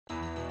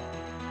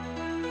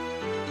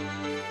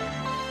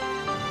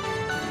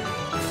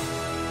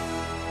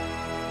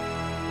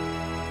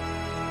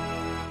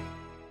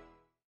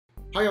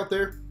Hi out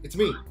there, it's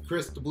me,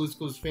 Chris, the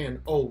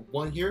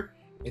ChristheBlue'sCluesFan01 here,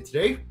 and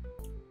today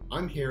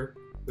I'm here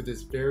with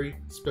this very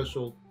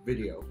special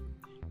video.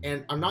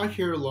 And I'm not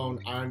here alone.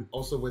 I'm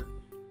also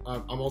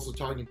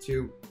talking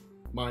to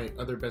my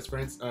other best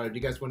friends. Do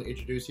you guys want to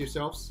introduce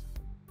yourselves?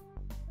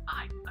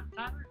 Hi, I'm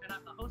Tyler, and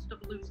I'm the host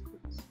of Blues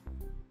Clues.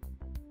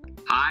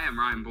 Hi, I'm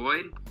Ryan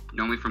Boyd. You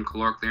know me from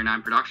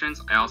ChristheBlue'sCluesFan01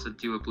 Productions. I also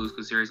do a Blues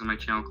Clues series on my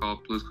channel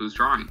called Blues Clues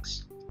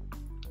Drawings.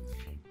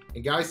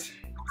 And guys,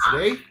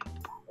 today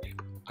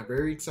I'm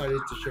very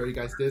excited to show you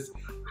guys this.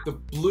 The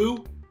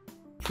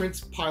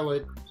Blueprints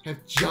pilot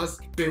have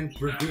just been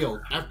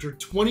revealed after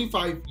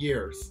 25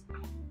 years.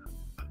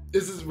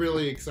 This is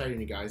really exciting,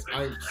 you guys.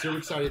 I'm so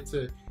excited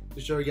to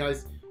show you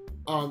guys.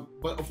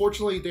 But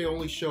unfortunately, they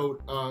only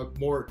showed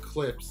more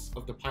clips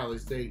of the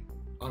pilots. They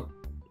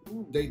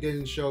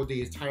didn't show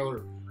the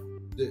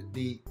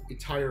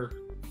entire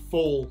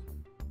full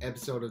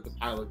episode of the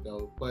pilot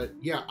though. But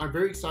yeah, I'm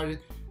very excited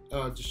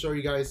to show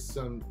you guys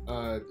some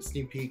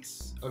sneak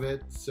peeks of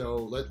it. So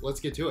let's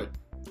get to it.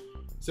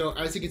 So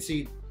as you can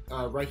see,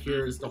 right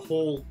here is the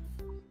whole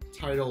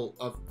title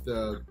of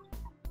the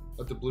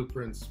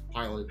Blueprints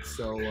pilot.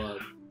 So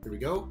here we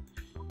go.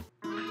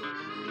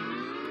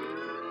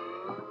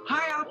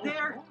 Hi out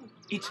there,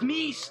 it's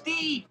me,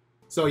 Steve.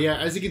 So yeah,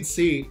 as you can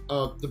see,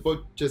 the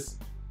book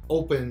just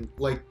opened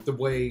like the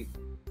way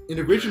in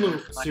the original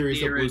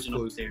series of Blues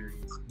Clues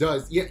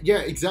does. Yeah,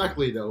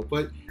 exactly though.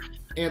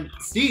 And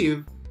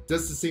Steve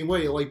does the same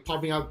way, like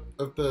popping out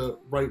of the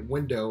right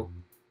window.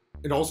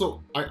 And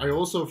also, I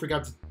also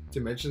forgot to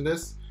mention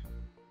this.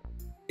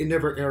 It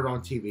never aired on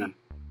TV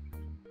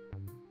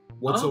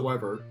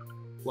whatsoever.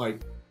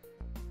 Like,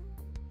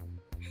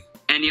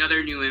 any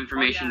other new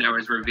information that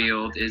was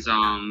revealed is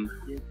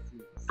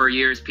for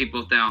years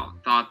people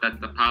thought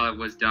that the pilot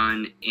was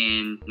done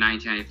in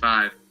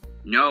 1995.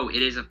 No,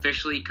 it is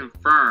officially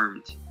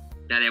confirmed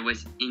that it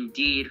was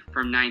indeed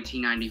from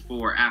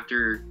 1994.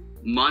 After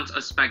months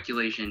of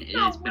speculation, it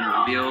has been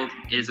revealed.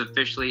 It is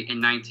officially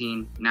in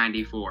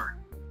 1994.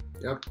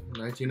 Yep,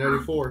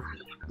 1994.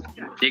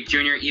 Dick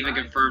Jr. even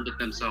confirmed it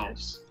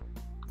themselves.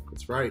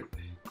 That's right.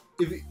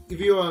 If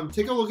you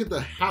take a look at the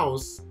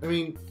house, I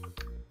mean,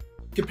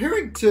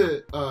 comparing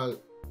to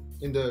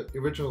in the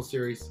original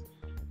series,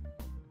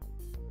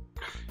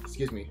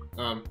 excuse me,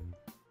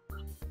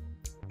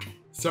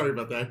 sorry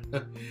about that.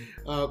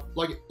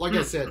 Like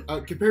I said,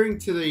 comparing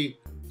to the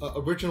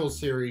original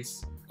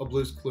series of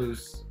Blues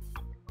Clues,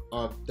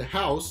 the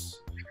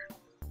house,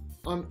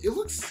 it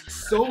looks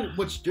so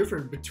much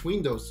different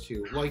between those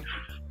two. Like,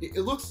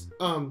 it looks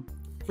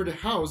for the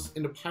house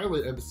in the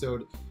pilot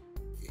episode,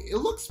 it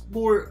looks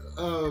more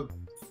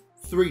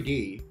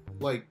 3D,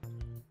 like,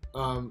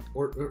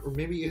 or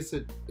maybe is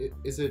it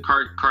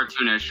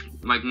cartoonish,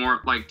 like more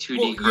like 2D.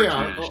 Well,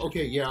 cartoonish. Yeah,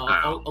 okay, yeah,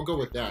 I'll go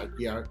with that.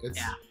 Yeah, it's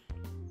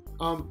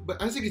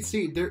but as you can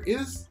see, there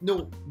is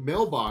no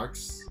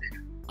mailbox.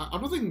 I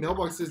don't think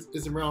mailbox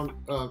is around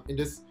in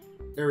this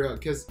area,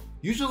 because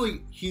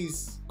usually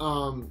he's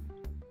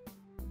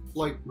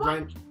like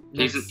right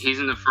next... he's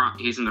in the front.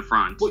 He's in the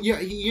front. Well, yeah,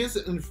 he is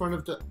in front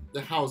of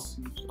the house,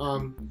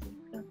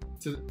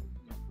 to the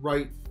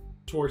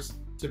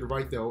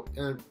right though.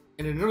 And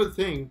another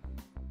thing,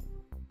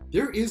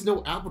 there is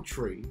no apple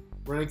tree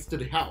right next to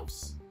the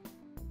house.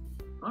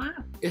 Oh,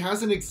 yeah. It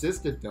hasn't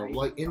existed though,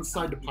 like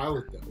inside the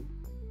pilot though.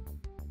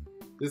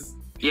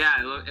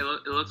 Yeah,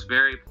 it looks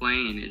very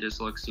plain. It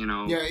just looks, you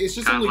know. Yeah, it's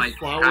just kind only of like,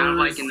 flowers. kind of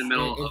like in the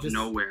middle of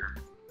nowhere.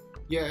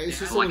 Yeah, it's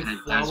just like only in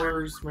a desert.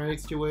 flowers right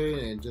next to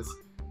it, and just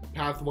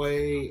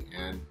pathway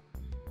and.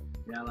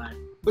 Yeah, like.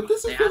 But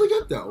this is really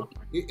good though.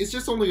 It's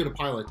just only a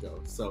pilot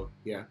though, so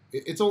yeah,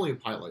 it's only a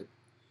pilot.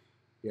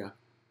 Yeah.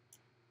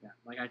 Yeah,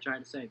 like I tried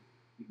to say,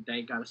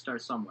 they got to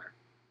start somewhere.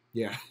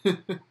 Yeah.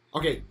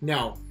 Okay,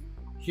 now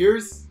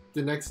here's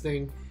the next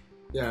thing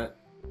that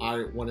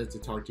I wanted to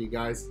talk to you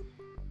guys.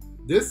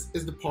 This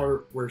is the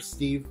part where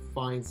Steve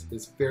finds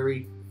his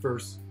very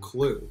first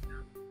clue.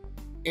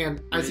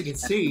 And as you can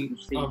see,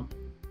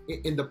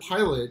 in the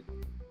pilot,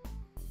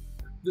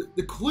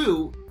 the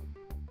clue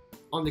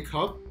on the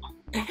cup,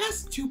 it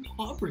has two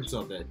paw prints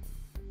of it.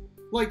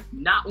 Like,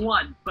 not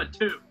one, but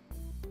two.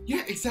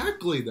 Yeah,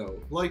 exactly though.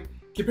 Like,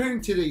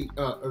 comparing to the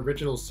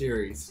original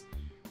series,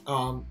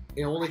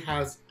 it only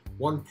has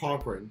one paw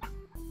print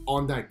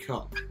on that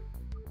cup.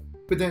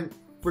 But then,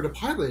 for the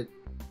pilot,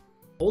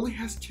 only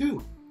has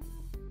two.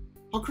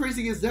 How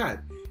crazy is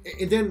that?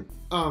 And then,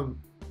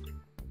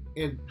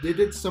 and they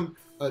did some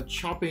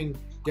chopping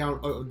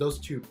down of those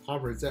two paw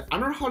prints. I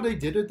don't know how they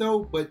did it though,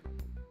 but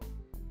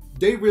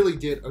they really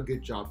did a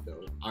good job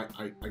though,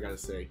 I gotta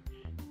say.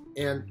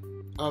 And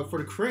for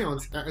the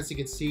crayons, as you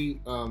can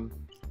see, I'm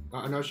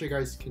not sure you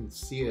guys can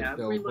see it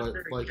though, but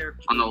like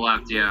on the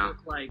left, yeah.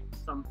 Look like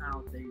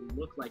somehow they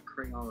look like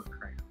Crayola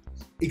crayons.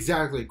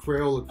 Exactly,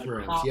 Crayola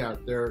crayons. Yeah,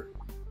 they're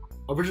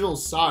original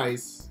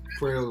size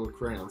Crayola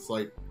crayons.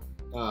 Like,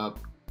 about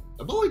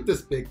like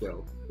this big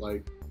though,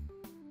 like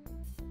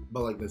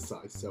about like this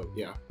size. So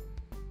yeah.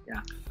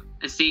 Yeah.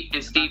 And Steve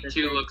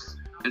too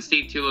And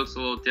Steve too looks a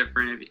little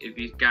different if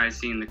you guys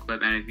seen the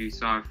clip and if you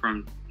saw it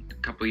from a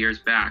couple years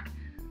back.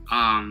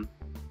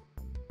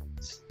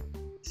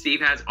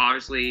 Steve has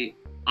obviously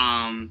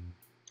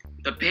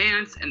the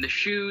pants and the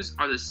shoes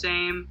are the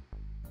same.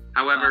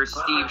 However,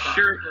 Steve's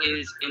shirt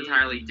is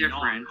entirely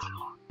different.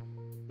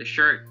 The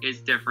shirt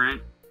is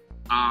different.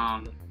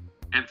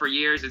 And for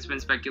years it's been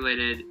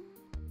speculated,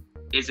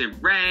 is it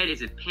red?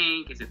 Is it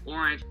pink? Is it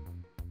orange?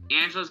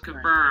 Angela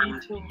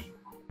confirmed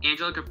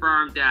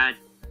that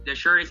the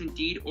shirt is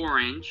indeed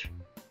orange,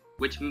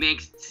 which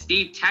makes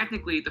Steve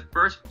technically the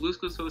first Blue's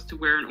Clues host to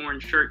wear an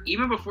orange shirt,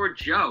 even before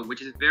Joe,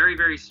 which is very,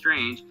 very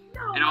strange.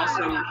 And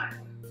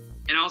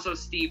also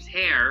Steve's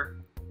hair,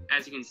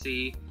 as you can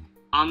see,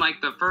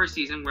 unlike the first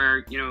season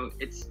where, you know,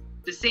 it's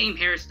the same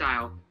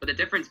hairstyle, but the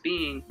difference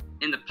being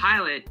in the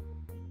pilot,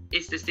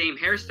 it's the same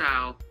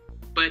hairstyle,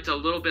 but it's a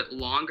little bit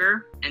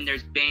longer and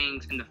there's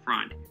bangs in the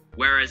front.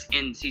 Whereas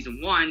in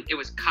season 1, it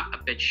was cut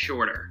a bit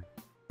shorter.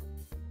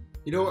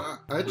 You know,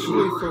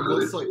 actually, from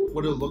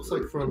what it looks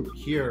like from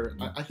here,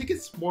 I think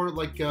it's more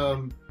like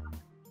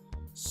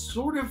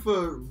sort of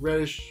a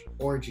reddish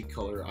orangey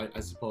color, I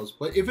suppose.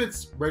 But if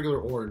it's regular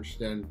orange,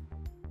 then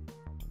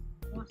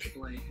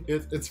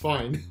it's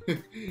fine.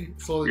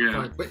 It's totally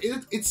fine. But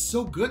it's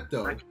so good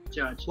though. I can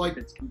judge. Like,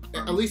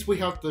 at least we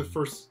have the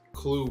first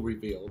clue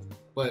revealed.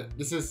 But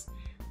this is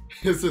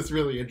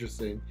really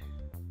interesting.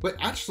 But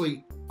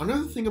actually,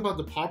 another thing about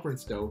the paw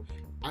prints though,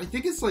 I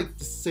think it's like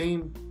the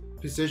same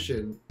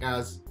position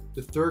as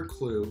the third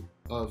clue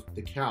of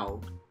the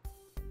cow.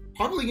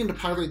 Probably in the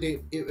pilot,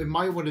 it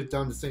might would have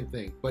done the same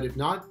thing, but if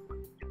not,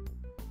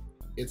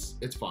 it's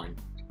fine.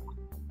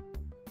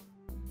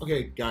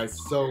 Okay, guys.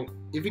 So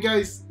if you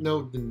guys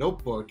know the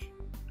Notebook,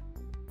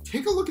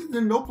 take a look at the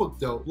Notebook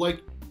though.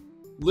 Like,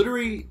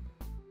 literally,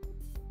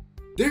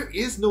 there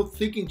is no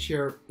thinking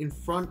chair in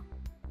front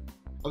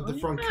of the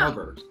front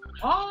cover.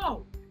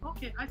 Oh,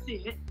 okay, I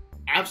see it.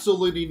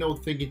 Absolutely no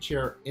thinking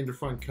chair in the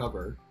front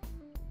cover.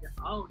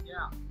 Oh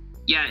yeah.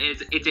 Yeah,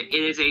 it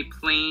is a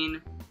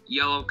plain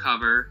yellow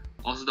cover.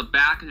 Also, the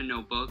back of the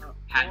Notebook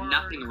had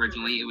nothing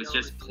originally. It was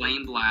just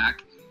plain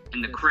black,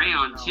 and the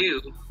crayon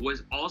too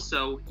was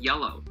also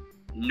yellow.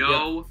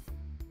 No,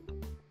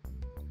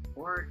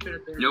 or it could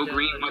have been no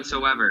green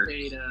whatsoever.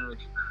 Shade of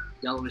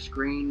yellowish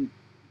green.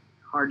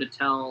 Hard to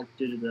tell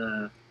due to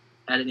the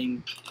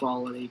editing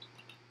quality.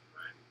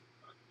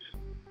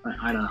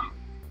 I don't know.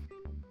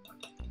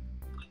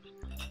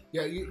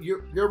 Yeah,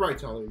 you're right,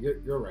 Tyler.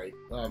 You're right.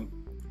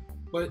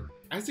 But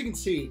as you can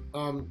see,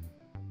 I'm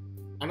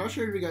not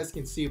sure if you guys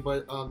can see,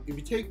 but if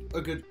you take a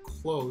good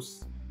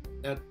close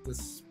at the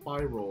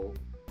spiral,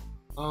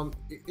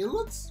 it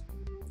looks.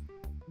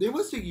 They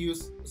must have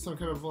used some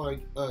kind of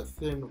like a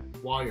thin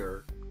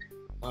wire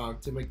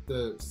to make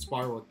the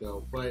spiral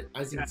though. But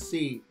as you can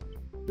see,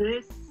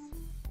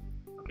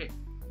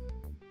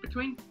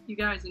 between you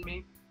guys and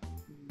me,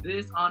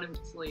 this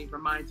honestly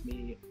reminds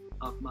me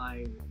of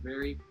my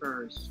very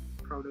first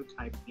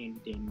prototype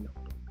handy-dandy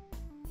notebook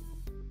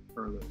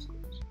for Blue's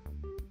Clues.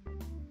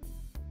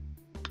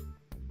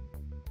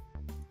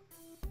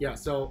 Yeah,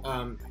 so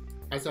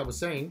as I was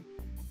saying,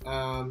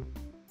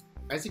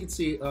 as you can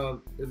see,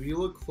 if you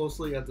look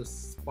closely at the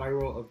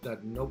spiral of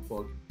that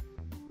notebook,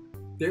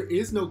 there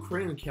is no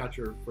crayon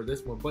catcher for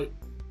this one, but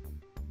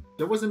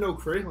there wasn't no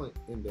crayon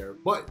in there,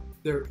 but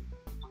there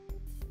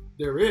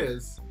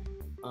is,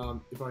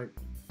 if I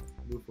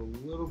move a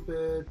little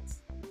bit.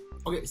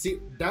 Okay, see,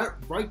 that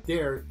right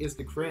there is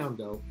the crayon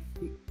though.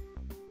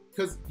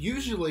 Because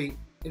usually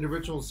in the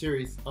original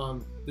series,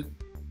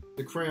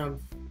 the crayon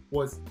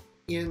was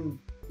in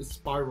the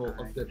spiral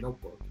of the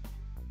notebook.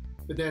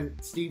 But then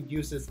Steve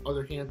used his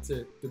other hand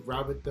to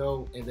grab it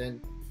though, and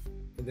then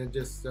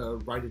just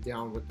write it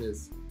down with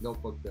his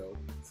notebook though.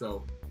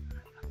 So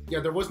yeah,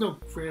 there was no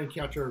crayon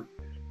catcher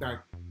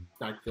back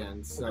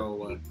then.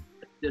 So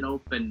it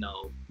open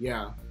though.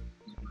 Yeah.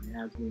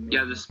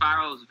 Yeah, the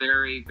spiral is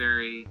very,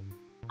 very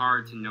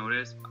hard to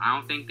notice. I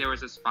don't think there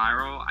was a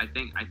spiral. I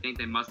think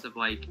they must have,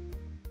 like,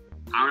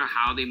 I don't know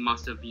how they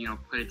must have, you know,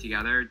 put it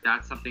together.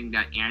 That's something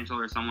that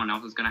Angela or someone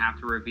else is gonna have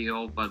to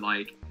reveal. But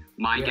like,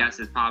 my guess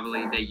is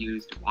probably they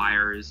used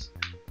wires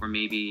or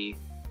maybe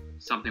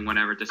something,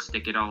 whatever, to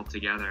stick it all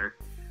together.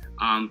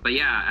 But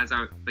yeah,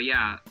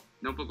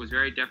 notebook was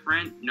very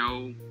different.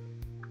 No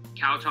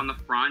couch on the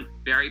front.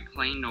 Very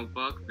plain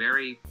notebook.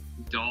 Very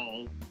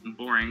dull and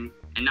boring,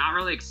 and not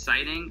really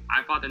exciting.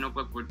 I thought the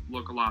notebook would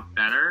look a lot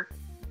better.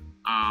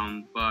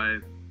 But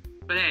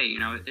hey, you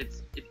know,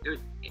 it's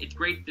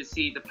great to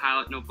see the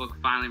pilot notebook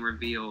finally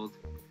revealed.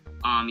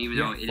 Even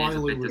though it is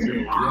a bit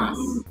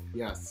disappointing.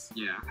 Yes.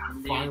 Yeah.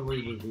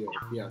 Finally revealed.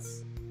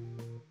 Yes.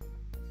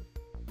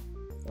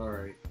 All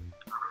right.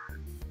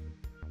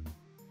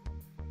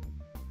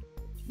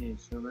 Okay,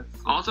 so let's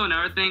see. Also,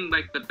 another thing,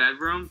 like the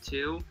bedroom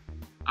too.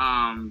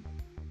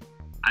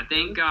 I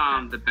think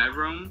the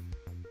bedroom,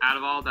 out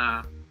of all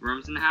the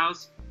rooms in the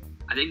house,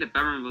 I think the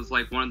bedroom was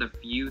like one of the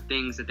few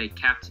things that they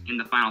kept in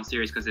the final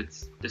series because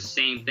it's the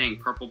same thing,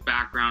 purple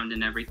background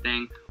and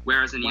everything.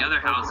 Whereas in the other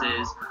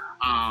houses,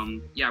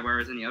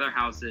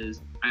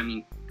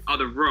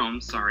 other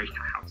rooms. Sorry,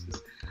 not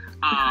houses.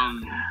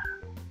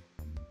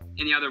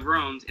 In the other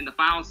rooms. In the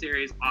final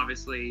series,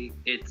 obviously,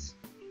 it's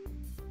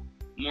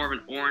more of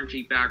an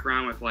orangey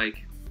background with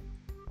like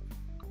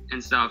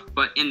and stuff.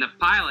 But in the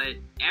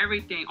pilot,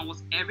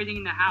 almost everything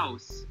in the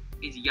house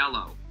is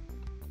yellow.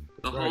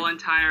 The whole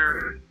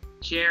entire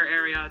chair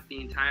area, the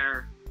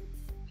entire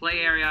play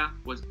area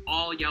was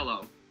all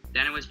yellow.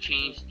 Then it was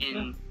changed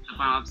in the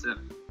final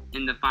episode,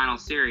 in the final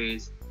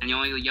series, and the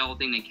only yellow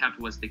thing they kept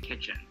was the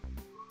kitchen.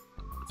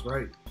 That's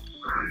right.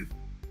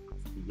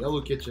 The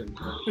yellow kitchen.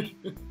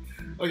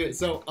 Okay,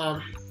 so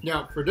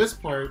now for this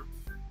part,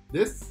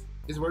 this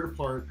is where the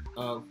part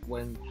of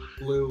when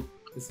Blue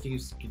and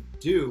Steve could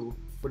do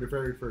for the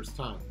very first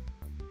time.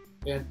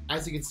 And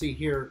as you can see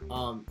here,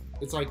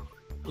 it's like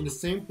in the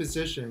same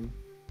position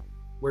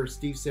where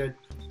Steve said,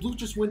 Blue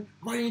just went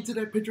right into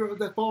that picture of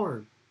that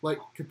farm. Like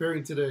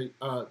comparing to the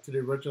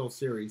original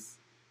series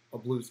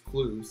of Blue's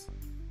Clues.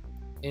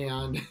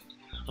 And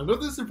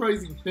another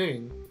surprising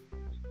thing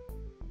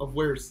of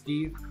where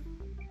Steve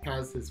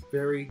has his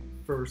very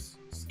first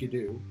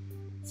skidoo.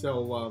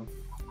 So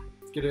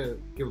let's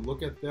give a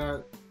look at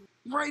that.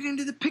 Right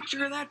into the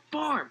picture of that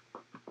farm.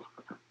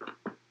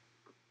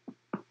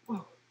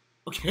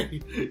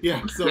 Okay,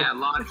 yeah. So yeah,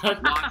 lots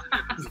of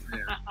differences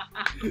there.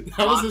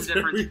 That was his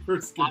very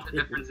first skidoo. Lots of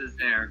differences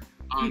there.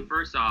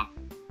 First off,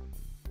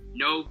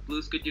 no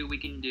Blue Skidoo we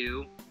can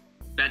do.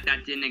 Bet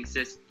that didn't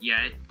exist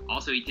yet.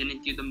 Also, he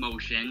didn't do the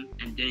motion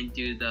and didn't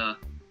do the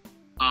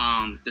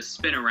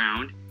spin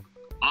around.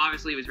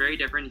 Obviously, it was very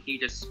different. He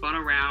just spun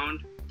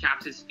around,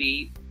 taps his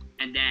feet,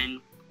 and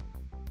then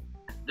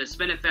the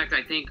spin effect.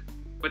 I think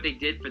what they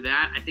did for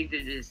that, I think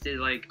they just did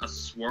like a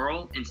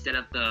swirl instead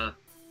of the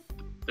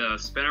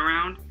spin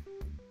around.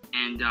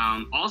 And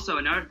also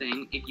another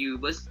thing, if you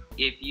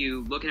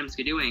look at him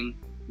skidooing,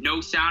 no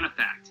sound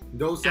effect.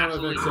 No sound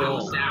effects at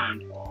all.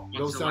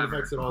 No sound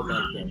effects at all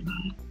back then.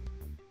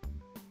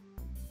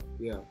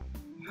 Yeah.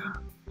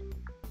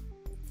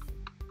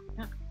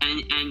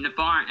 And the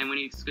farm, and when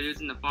he skidoos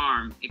in the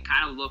farm, it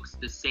kind of looks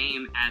the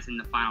same as in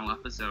the final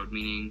episode,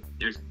 meaning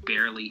there's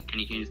barely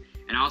any changes.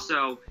 And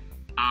also,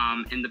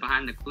 in the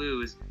Behind the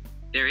Clues,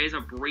 there is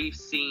a brief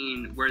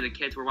scene where the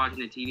kids were watching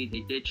the TV.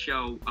 They did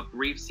show a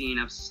brief scene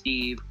of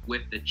Steve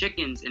with the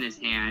chickens in his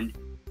hand,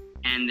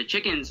 and the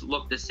chickens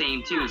look the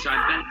same too. So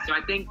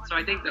I think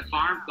the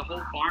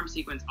whole farm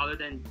sequence, other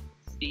than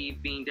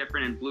Steve being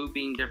different and Blue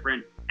being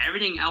different,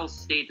 everything else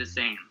stayed the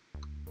same.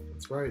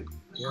 That's right.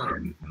 Yeah. I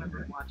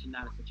remember watching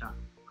that as a child.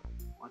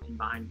 Watching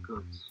Behind the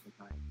Clues with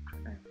my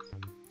parents.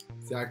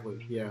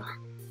 Exactly. Yeah.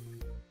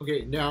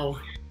 Okay. Now,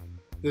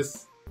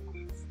 this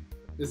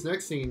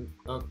next scene.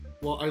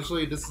 Well,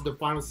 actually, this is the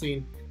final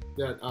scene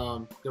that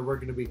we're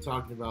going to be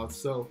talking about.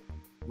 So,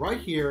 right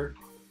here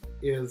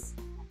is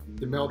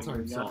the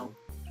Mailtime song.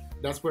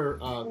 That's where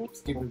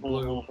Stephen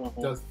Blue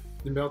does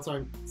the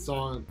Mailtime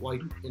song,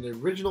 like in the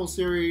original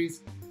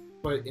series,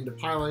 but in the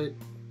pilot,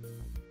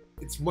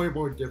 it's way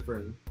more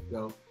different,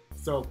 though.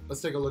 So let's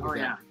take a look at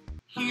that.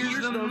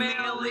 Here's the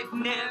mail, it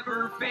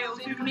never fails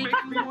to make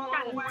me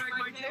want to wag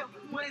my tail.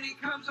 When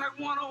it comes, I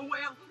want to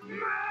wail.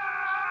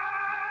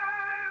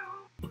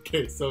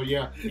 Okay, so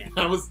yeah,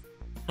 that was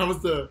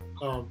the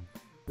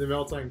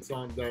Mailtime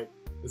song that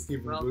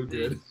Stephen Blue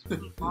did.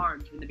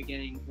 Orange in the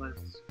beginning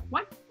was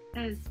quite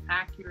as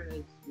accurate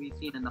as we've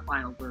seen in the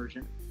final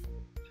version.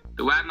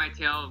 The Wag My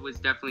Tail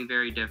was definitely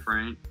very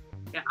different.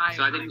 Yeah, I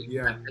think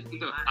the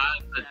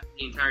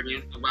entire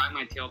dance, the Wag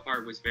My Tail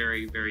part was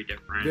very, very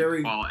different.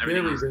 Very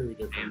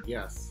different.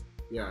 Yes.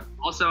 Yeah.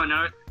 Also,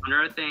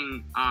 another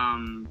thing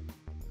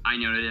I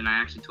noted, and I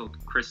actually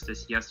told Chris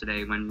this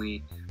yesterday when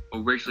we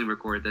originally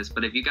recorded this,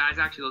 but if you guys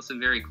actually listen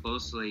very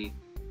closely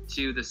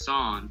to the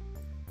song,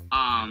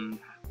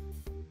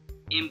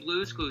 in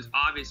Blue's Clues,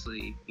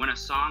 obviously, when a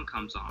song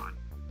comes on,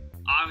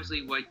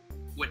 obviously what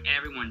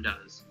everyone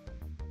does,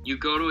 you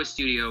go to a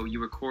studio,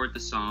 you record the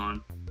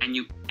song,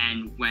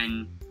 and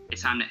when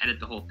it's time to edit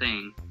the whole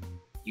thing,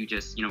 you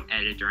just,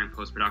 edit it during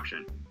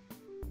post-production.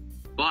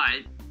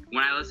 But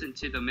when I listened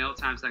to the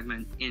Mailtime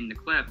segment in the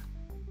clip,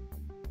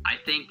 I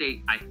think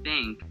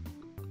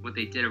what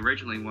they did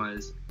originally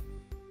was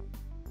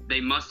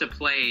they must have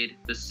played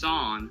the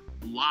song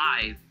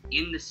live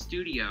in the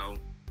studio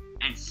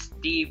and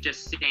Steve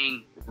just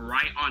staying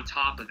right on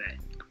top of it.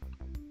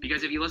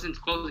 Because if you listen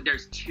closely,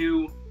 there's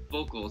two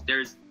vocals.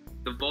 There's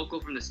the vocal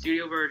from the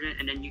studio version,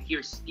 and then you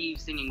hear Steve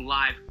singing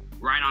live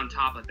right on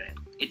top of it.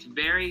 It's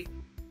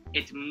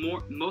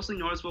mostly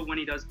noticeable when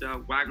he does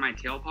the Wag My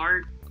Tail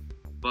part,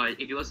 but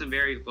if you listen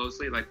very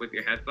closely, like with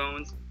your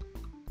headphones,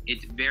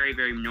 it's very,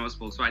 very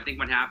noticeable. So I think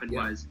what happened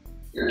was,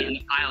 in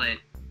the pilot,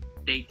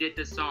 they did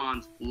the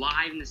songs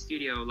live in the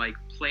studio, like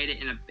played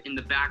it in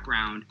the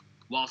background,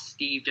 while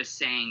Steve just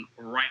sang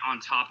right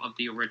on top of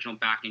the original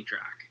backing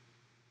track.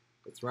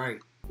 That's right.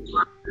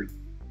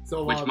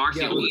 So, which marks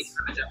the only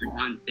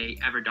time they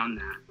ever done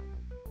that.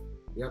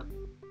 Yep.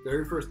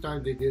 Very first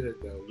time they did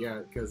it, though. Yeah,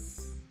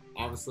 because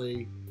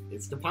obviously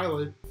it's the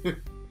pilot.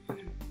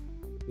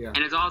 Yeah. And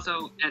it's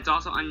also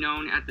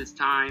unknown at this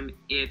time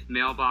if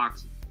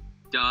Mailbox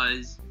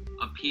does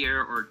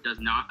appear or does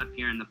not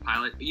appear in the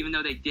pilot, even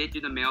though they did do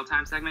the mail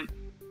time segment.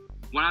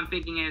 What I'm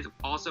thinking is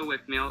also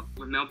with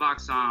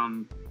Mailbox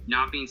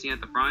not being seen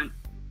at the front,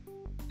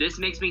 this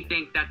makes me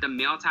think that the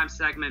mail time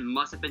segment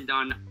must have been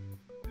done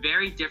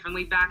very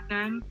differently back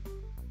then.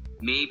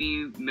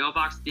 Maybe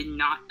Mailbox did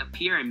not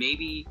appear, and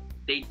maybe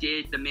they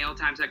did the mail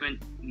time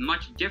segment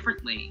much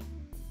differently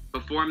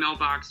before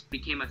Mailbox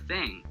became a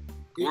thing.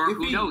 Or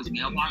who knows,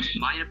 Mailbox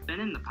might have been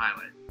in the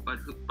pilot, but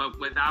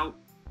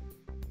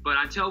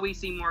until we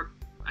see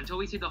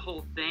the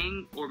whole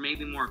thing, or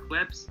maybe more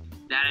clips,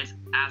 that is,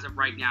 as of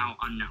right now,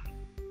 unknown.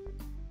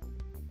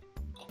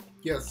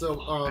 Yeah,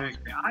 so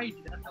I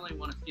definitely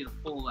want to see the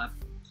full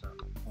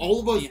episode. all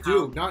of us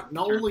do. Not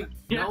only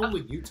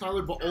you,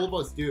 Tyler, but all of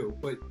us do.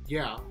 But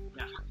yeah.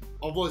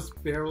 All of us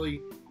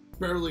barely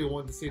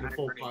want to see the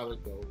full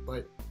pilot though.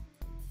 But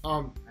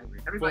I agree.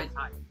 Everybody's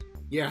hyped.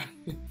 Yeah.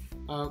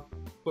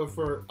 But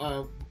for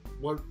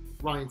what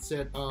Ryan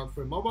said,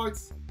 for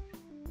Mobox,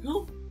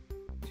 he'll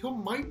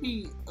might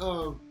be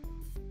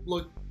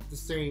look the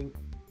same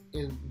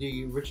in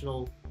the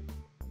original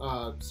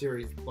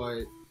series,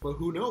 but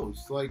who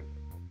knows? Like,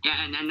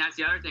 yeah, and that's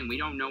the other thing. We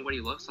don't know what he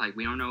looks like.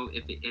 We don't know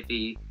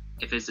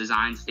if his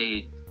design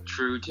stayed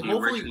true to the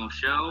original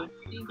show,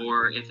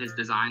 or if his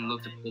design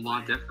looked a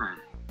lot different.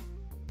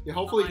 Yeah,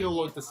 hopefully he'll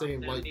look the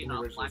same like in the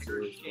original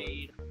series.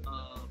 Shade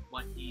of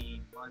what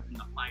he was in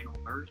the final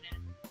version.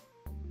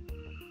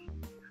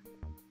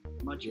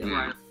 Much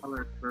more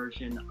colored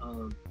version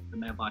of the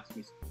Mailbox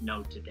we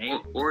know today.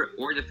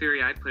 Or the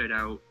theory I put it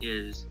out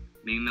is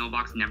maybe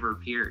Mailbox never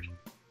appeared,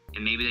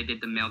 and maybe they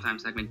did the mail time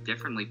segment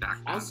differently back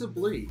then.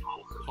 Possibly,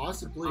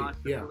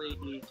 yeah.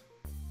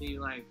 Be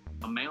like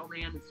a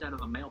mailman instead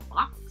of a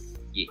mailbox.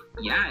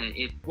 Yeah.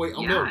 Wait,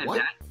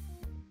 what?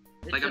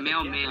 Like a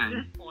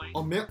mailman.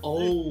 I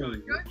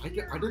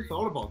didn't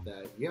thought about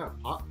that. Yeah,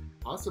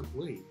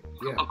 possibly.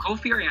 Yeah. A cool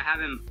theory I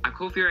have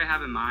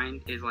in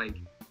mind is like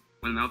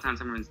when the mail time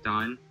segment is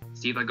done,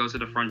 Steve like goes to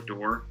the front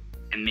door,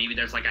 and maybe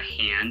there's like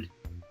a hand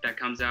that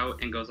comes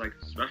out and goes like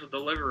special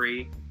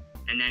delivery,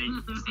 and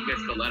then Steve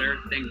gets the letter,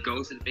 then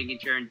goes to the thinking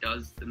chair and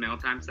does the mail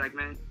time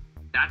segment.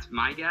 That's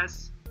my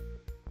guess.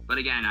 But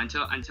again,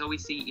 until we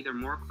see either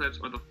more clips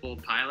or the full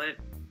pilot,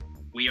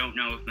 we don't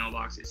know if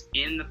Mailbox is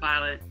in the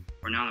pilot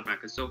or not in the pilot.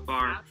 Because so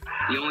far,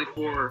 the only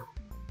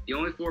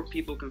four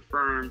people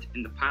confirmed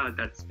in the pilot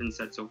that's been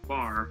said so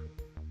far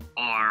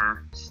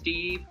are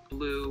Steve,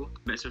 Blue,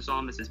 Mr.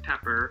 Saul, Mrs.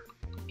 Pepper,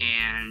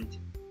 and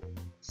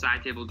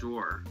Side Table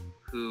Drawer,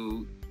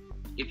 who,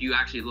 if you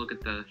actually look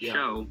at the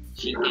show,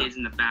 she is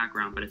in the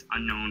background, but it's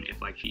unknown if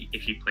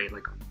she played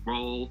like a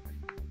role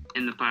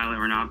in the pilot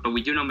or not. But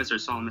we do know Mr.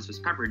 Saul and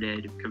Mrs. Pepper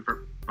did,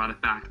 confirm by the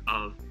fact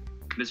of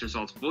Mr.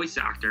 Saul's voice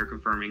actor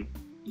confirming,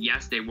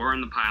 yes, they were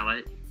in the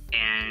pilot,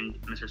 and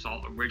Mr.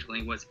 Saul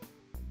originally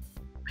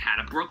had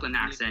a Brooklyn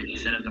accent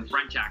instead of the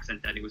French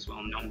accent that he was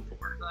well known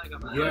for.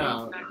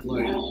 Yeah,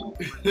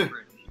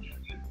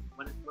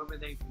 what were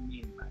they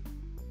mean by that?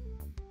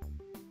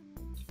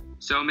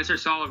 So Mr.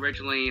 Saul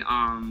originally,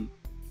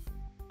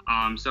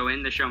 so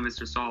in the show,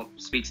 Mr. Saul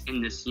speaks in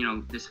this,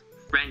 this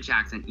French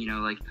accent,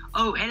 like,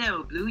 oh,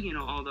 hello, Blue,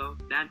 although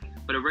that,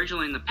 but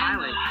originally in the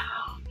pilot,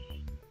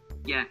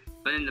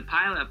 but in the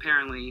pilot,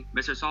 apparently,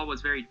 Mr. Saul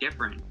was very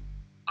different.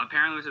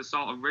 Apparently, Mr.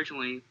 Saul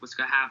originally was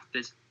going to have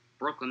this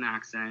Brooklyn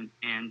accent,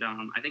 and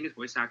I think his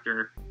voice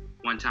actor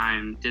one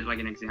time did like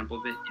an example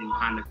of it in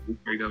Behind the Coop,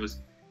 where he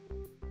goes,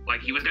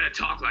 like, he was going to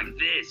talk like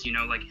this,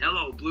 like,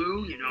 hello,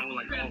 Blue,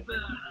 like, oh.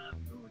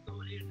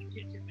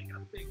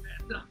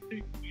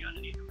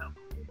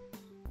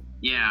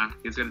 Yeah,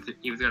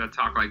 he was gonna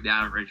talk like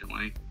that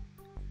originally.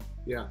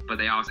 Yeah. But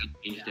they also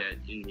changed it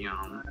in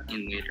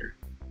later.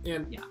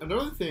 And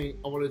another thing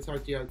I want to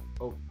talk to you.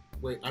 Oh,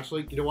 wait.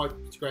 Actually, you know what?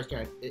 Scratch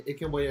that. It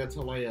can wait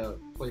until I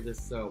play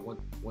this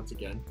once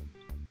again.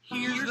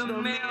 Here's the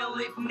mail,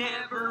 it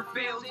never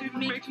fails. It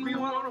makes me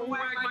want to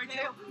wag my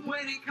tail.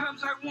 When it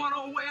comes, I want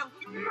to wail.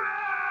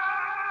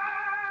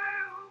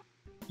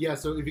 Yeah.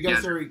 So if you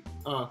guys already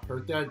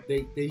heard that,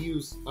 they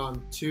use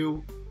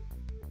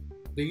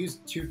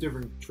two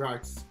different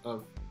tracks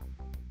of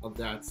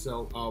that.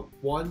 So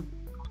one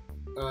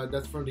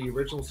that's from the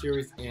original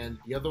series, and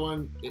the other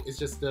one is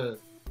just the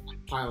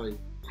pilot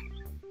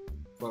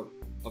of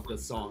the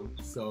song.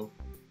 So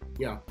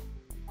yeah.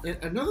 And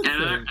another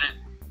thing.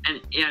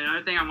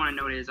 Another thing I want to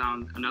note is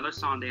another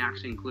song they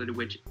actually included,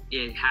 which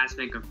it has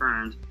been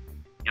confirmed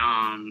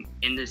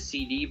in the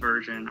CD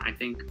version. I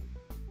think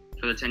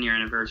for the 10-year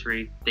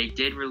anniversary, they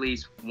did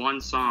release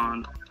one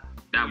song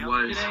that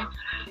was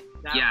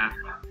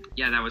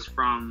that was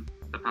from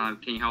the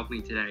pilot. Can You Help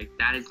Me Today?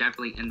 That is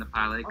definitely in the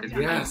pilot.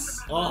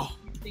 Yes. Oh,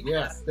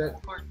 yes. That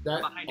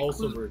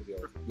also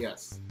revealed.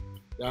 Yes.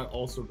 That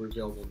also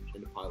revealed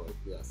in the pilot.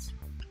 Yes.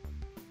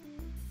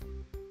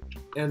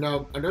 And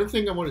another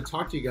thing I want to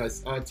talk to you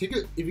guys. If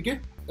you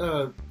get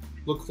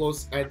look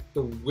close at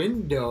the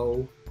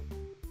window,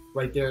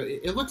 right there,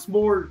 it looks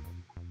more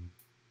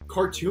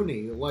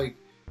cartoony. Like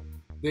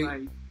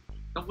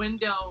the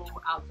window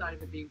outside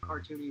of it being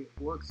cartoony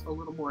looks a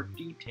little more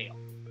detailed.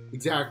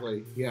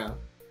 Exactly. Yeah.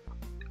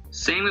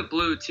 Same with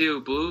Blue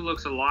too. Blue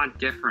looks a lot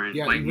different.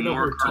 Yeah. Like Even though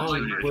more her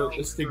tongue cartoonish.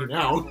 was sticking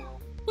out.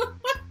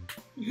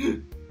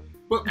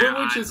 But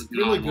Yeah, which is I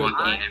really don't good want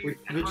though.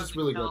 that. Which is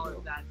really good Tell though.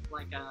 if that's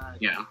like a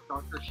Yeah.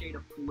 darker shade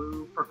of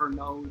blue for her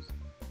nose,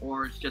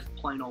 or it's just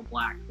plain old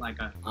black, like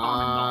a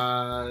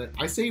common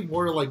I say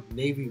more like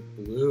navy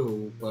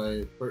blue,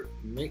 but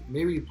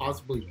maybe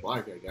possibly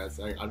black. I guess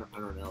I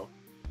don't know.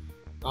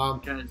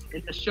 because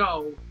in the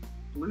show,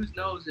 Blue's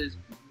nose is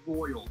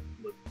royal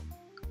blue.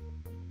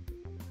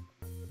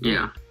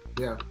 Yeah.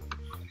 Yeah.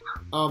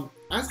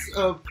 As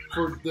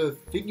for the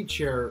thinking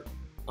chair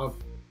of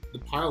the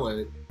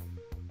pilot,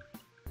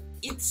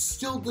 it's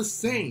still the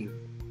same.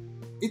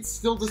 It's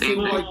still the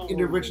same Same. like in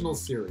the original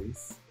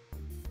series.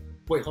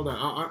 Wait, hold on.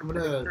 I'm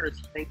gonna.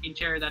 First thinking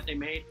chair that they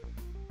made.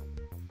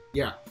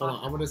 Yeah, hold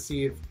on. I'm gonna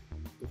see if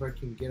I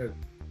can get a.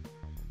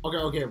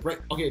 Okay, right.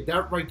 Okay,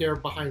 that right there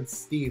behind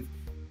Steve,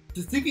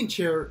 the thinking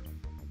chair.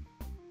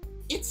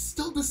 It's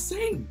still the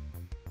same.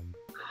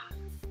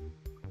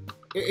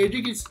 And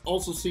you can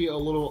also see a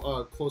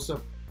little close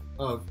up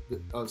of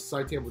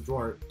side table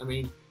drawer. I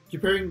mean,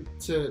 comparing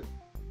to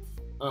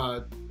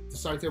the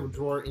side table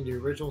drawer in the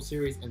original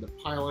series and the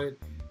pilot.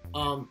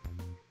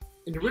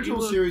 In the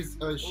original series,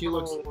 she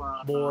looks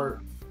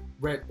more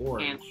red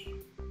orange.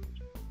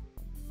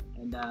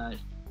 And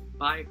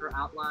by her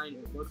outline,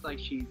 it looks like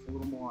she's a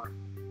little more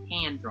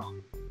hand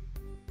drawn.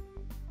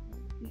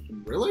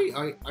 Really?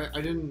 I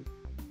didn't.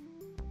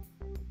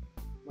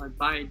 Like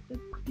by the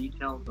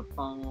details of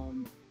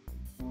foam.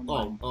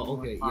 Oh,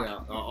 okay, yeah.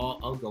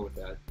 I'll go with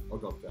that.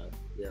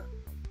 Yeah.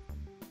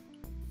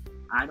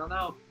 I don't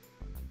know.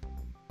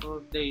 So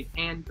if they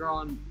hand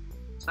drawn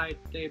side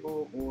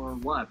table or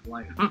what?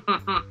 Like,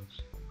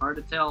 hard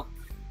to tell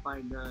by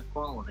the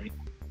quality.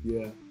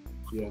 Yeah.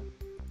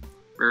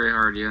 Very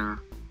hard. Yeah.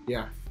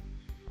 Yeah.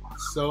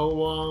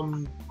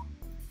 So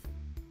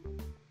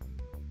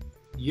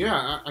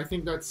yeah, I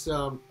think that's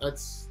all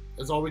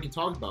we can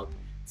talk about.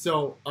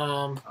 So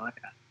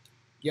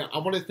yeah, I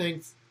want to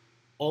thank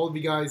all of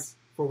you guys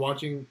for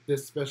watching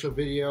this special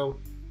video,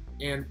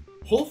 and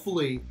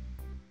hopefully,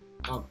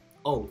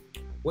 oh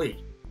wait,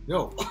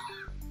 no,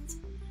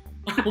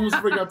 I almost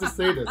forgot to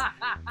say this.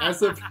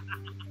 As of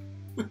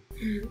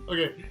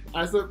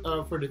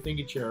for the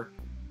thinking chair,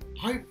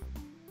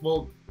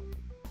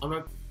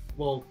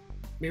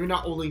 maybe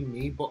not only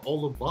me, but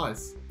all of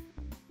us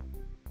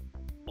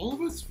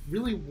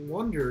really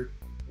wondered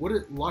what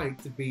it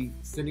like to be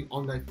sitting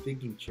on that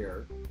thinking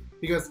chair,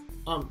 because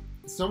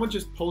someone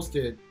just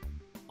posted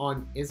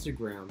on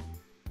Instagram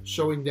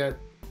showing that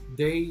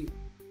they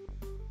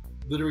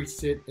literally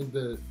sit in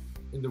the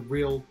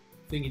real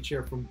thinking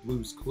chair from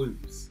Blue's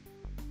Clues.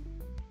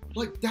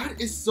 Like, that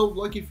is so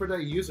lucky for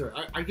that user.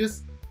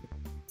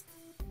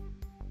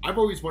 I've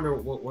always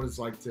wondered what it's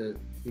like to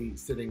be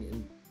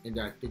sitting in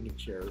that thinking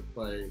chair,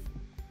 but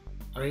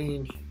I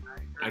mean,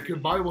 I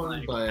could buy one,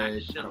 Like, but I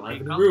actually don't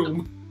have the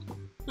room.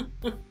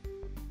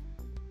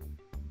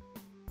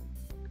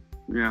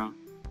 Yeah.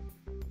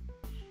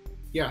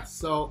 Yeah,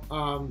 so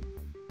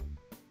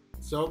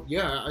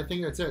yeah, I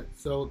think that's it.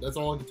 So that's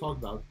all I can talk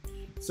about.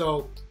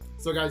 So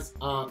guys,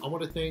 I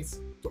want to thank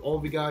to all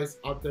of you guys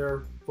out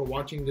there for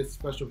watching this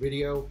special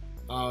video.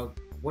 Want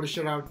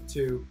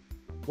to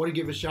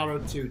give a shout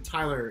out to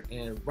Tyler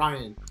and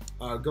Ryan.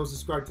 Go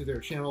subscribe to their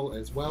channel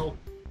as well.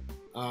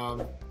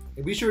 And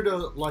be sure to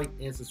like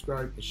and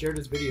subscribe and share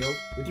this video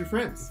with your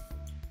friends.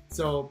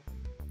 So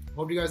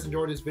hope you guys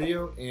enjoyed this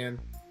video, and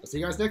I'll see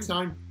you guys next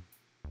time.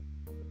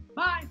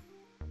 Bye!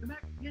 Come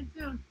back again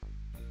soon.